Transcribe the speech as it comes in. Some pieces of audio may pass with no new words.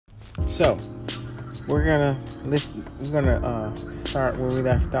So we're gonna start where we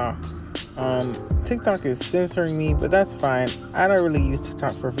left off. TikTok is censoring me, but that's fine. I don't really use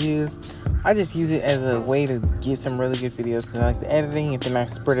TikTok for views. I just use it as a way to get some really good videos because I like the editing, and then I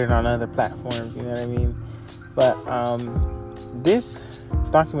spread it on other platforms. You know what I mean? But this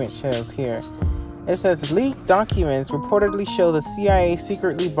document shows here. It says leaked documents reportedly show the CIA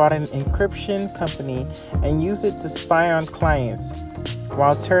secretly bought an encryption company and used it to spy on clients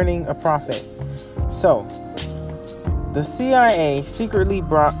while turning a profit. So, the CIA secretly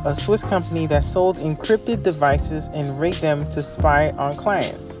bought a Swiss company that sold encrypted devices and rigged them to spy on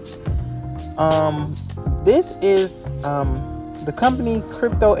clients. This is the company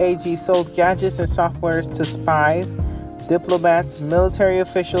Crypto AG sold gadgets and softwares to spies, diplomats, military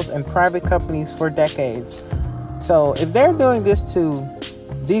officials, and private companies for decades. So if they're doing this to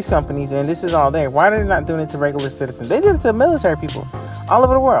these companies and this is all there, why are they not doing it to regular citizens? They did it to military people all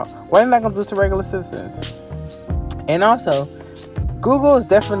over the world. Why are they not going to do it to regular citizens? And also, Google is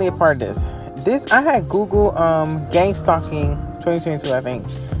definitely a part of this. I had Google gang stalking 2022, I think,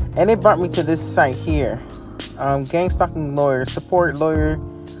 and it brought me to this site here. Gang stalking lawyers, support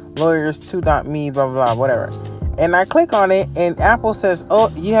lawyers2.me, blah, blah, blah, whatever. And I click on it, and Apple says, oh,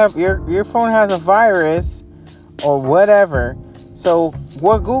 you have your phone has a virus or whatever. So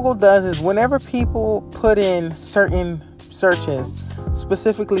what Google does is whenever people put in certain searches,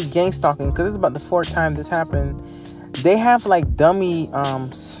 specifically gang stalking, because it's about the fourth time this happened, they have like dummy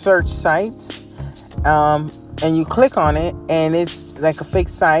search sites, and you click on it, and it's like a fake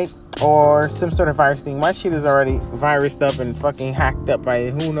site or some sort of virus thing. My shit is already virused up and fucking hacked up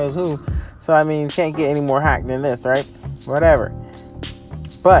by who knows who. So, I mean, can't get any more hacked than this, right? Whatever.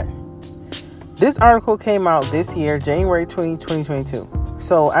 But this article came out this year, January 2022.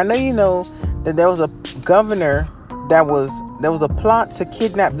 So, I know you know that there was a governor there was a plot to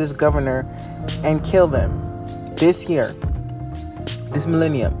kidnap this governor and kill them this year, this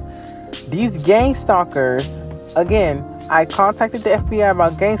millennium. These gang stalkers, again, I contacted the FBI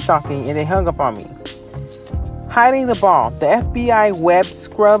about gang stalking and they hung up on me. Hiding the ball. The FBI web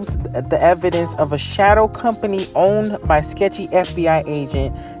scrubs the evidence of a shadow company owned by sketchy FBI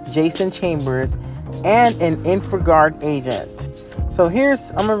agent Jason Chambers and an InfraGard agent. So I'm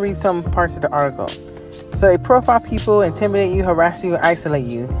going to read some parts of the article. So they profile people, intimidate you, harass you, and isolate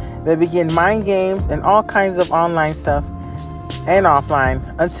you. They begin mind games and all kinds of online stuff and offline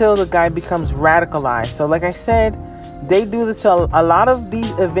until the guy becomes radicalized. So like I said, they do this to a lot of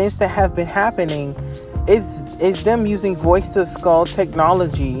these events that have been happening. It's them using voice to skull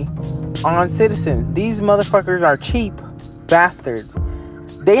technology on citizens. These motherfuckers are cheap bastards.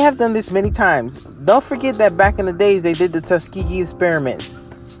 They have done this many times. Don't forget that back in the days they did the Tuskegee experiments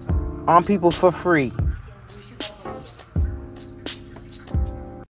on people for free.